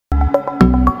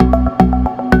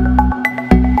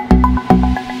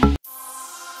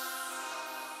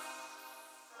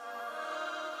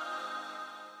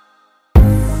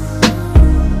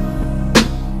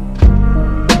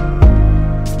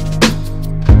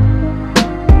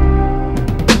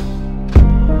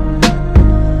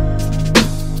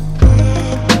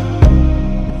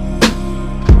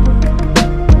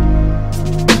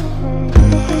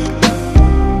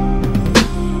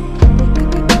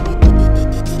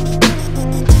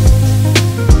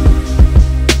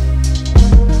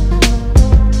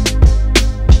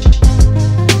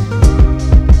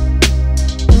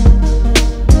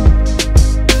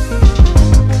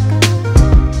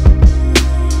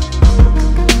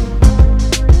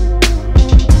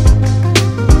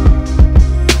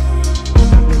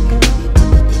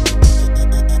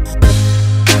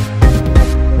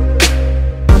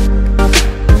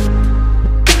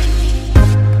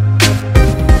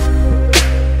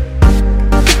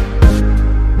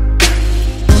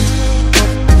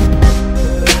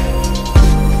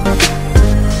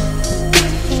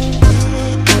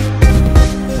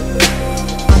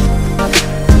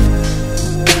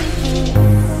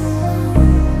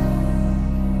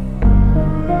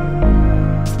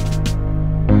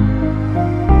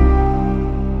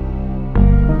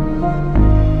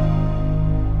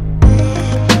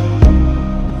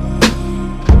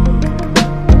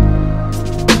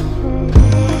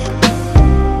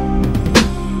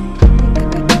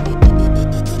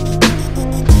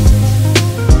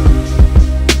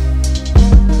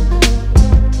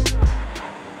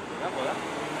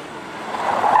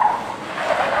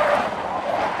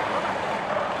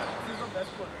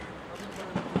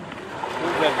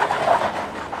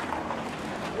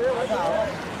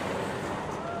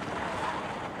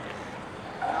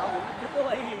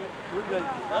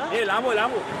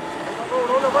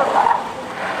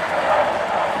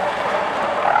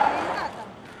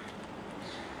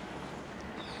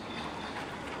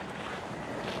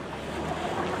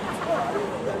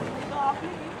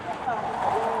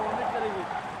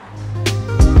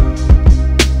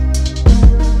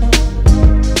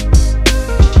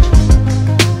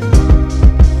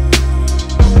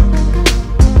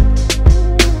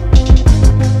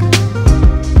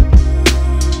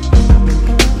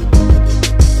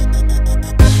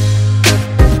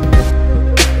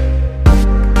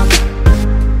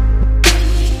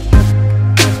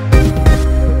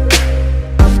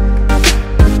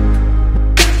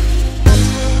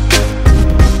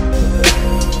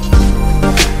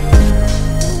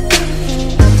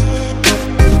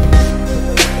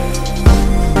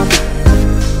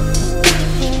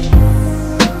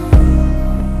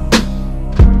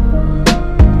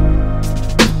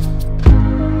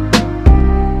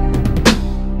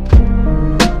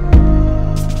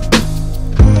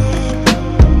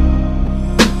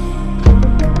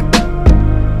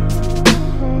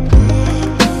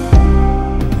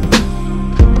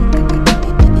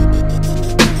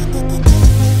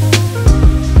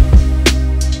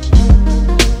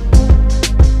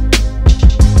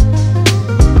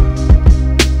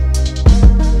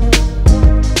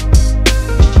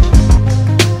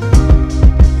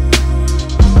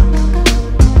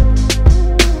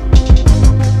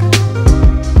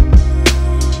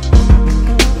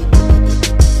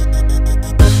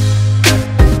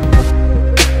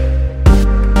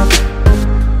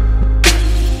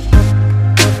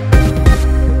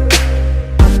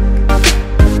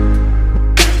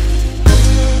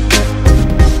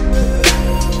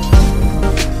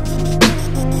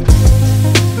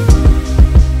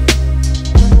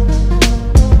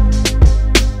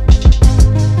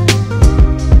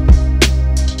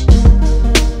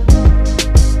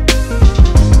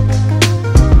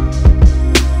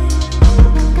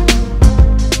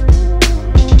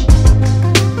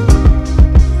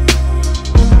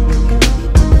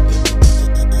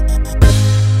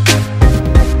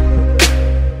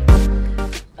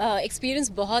Experience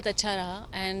बहुत अच्छा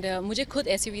रहा एंड मुझे खुद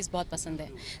SUVs बहुत पसंद है.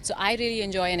 सो I really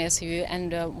enjoy N SUV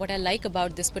and what I like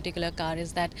about this particular car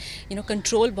is that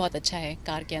control बहुत अच्छा है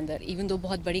कार के अंदर. इवन दो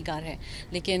बहुत बड़ी कार है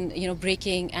लेकिन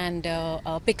breaking and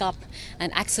pickup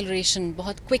and acceleration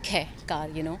बहुत क्विक है car,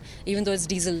 even though it's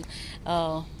diesel.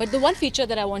 But the one feature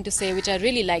that I want to say which I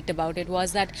really liked about it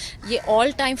was that ये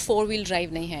all time 4-wheel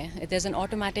drive नहीं है. There's an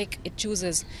automatic, it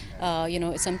chooses,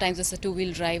 sometimes it's a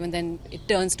 2-wheel drive and then it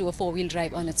turns to a 4-wheel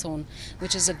drive on its own,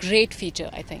 which is a great feature,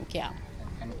 I think. Yeah.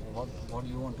 And what do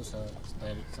you want to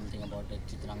tell something about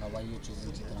Chitranga? Why you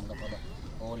choosing Chitranga for the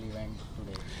whole event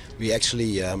today? We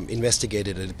actually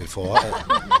investigated it before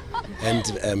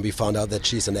and we found out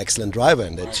that she's an excellent driver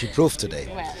and that she proved today.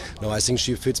 Well. No, I think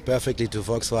she fits perfectly to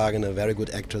Volkswagen, a very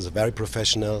good actress, very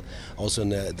professional, also in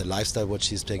the lifestyle what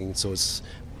she's taking, so it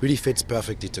really fits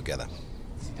perfectly together.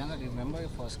 Chitranga, do you remember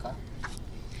your first car?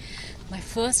 My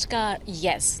first car,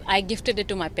 yes, I gifted it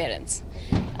to my parents.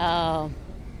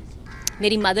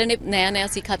 मेरी mother ने नया नया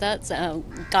सीखा था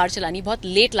car चलानी, बहुत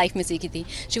late life में सीखी थी.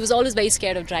 She was always very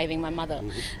scared of driving, my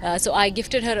mother. So I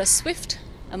gifted her a Swift,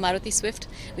 a Maruti Swift,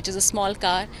 which is a small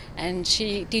car, and she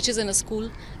teaches in a school,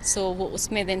 so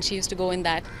usme then she used to go in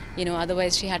that,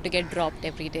 otherwise she had to get dropped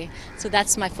every day. So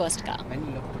that's my first car. When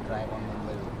you love to drive on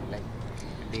Mumbai, like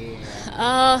day?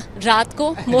 रात को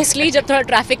mostly जब थोड़ा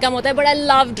traffic कम होता है, but I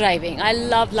love driving. I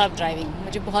love driving.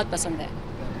 मुझे बहुत पसंद है.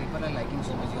 People are liking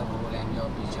so much your role and your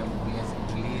feature movie has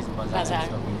released Bazaar.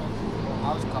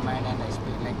 How's comment and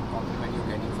like compliment you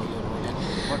getting for your role and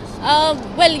what's?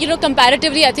 Well,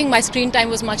 comparatively, I think my screen time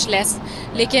was much less.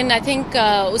 लेकिन I think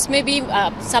उसमें भी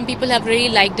some people have really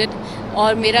liked it.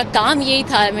 और मेरा काम यही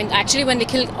था. I mean, actually, when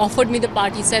Nikhil offered me the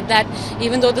part, he said that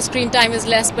even though the screen time is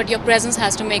less, but your presence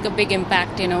has to make a big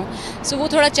impact, So वो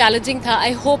थोड़ा challenging था.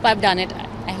 I hope I've done it.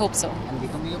 I hope so. And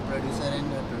becoming a producer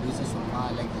and producer Sunma,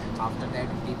 like after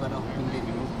that, people are hoping that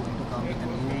you're going to come with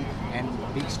a new and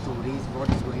big stories.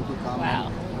 What is going to come? Wow.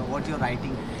 And, what you're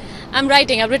writing? I'm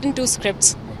writing. I've written 2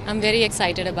 scripts. I'm very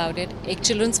excited about it. एक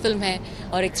children's film है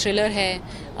और एक thriller है.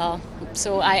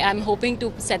 So I'm hoping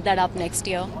to set that up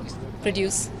next year.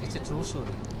 Produce. It's a true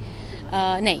story.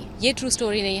 नहीं, ये true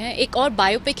story नहीं है. एक और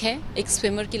बायोपिक है, एक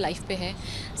स्विमर की लाइफ पे है.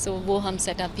 सो वो हम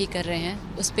सेटअप भी कर रहे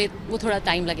हैं. उस पर वो थोड़ा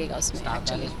टाइम लगेगा उसमें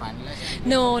एक्चुअली.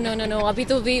 नो. अभी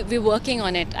तो we working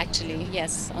on it actually.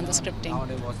 Yes, on the scripting.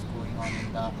 Nowadays, what's going on in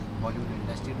the Bollywood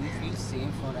industry? Do you feel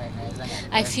safe or as an actor?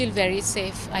 I feel very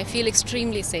safe. I feel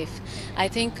extremely safe. I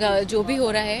think जो भी हो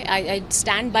रहा है, I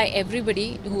stand by everybody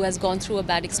who has gone through a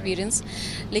bad experience.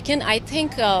 लेकिन I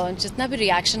think जितना भी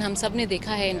reaction हम सब ने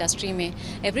देखा है industry में,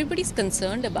 everybody is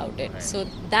concerned about it. So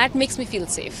that makes me feel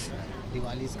safe.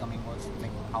 Diwali is coming. What's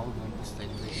like how going to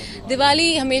celebrate your Diwali?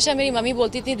 Diwali हमेशा मेरी मम्मी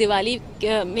बोलती थी दिवाली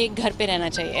में घर पे रहना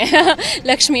चाहिए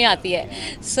लक्ष्मी आती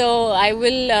है सो I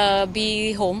will be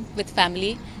home with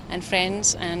family and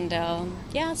friends and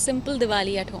yeah, simple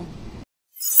Diwali at home.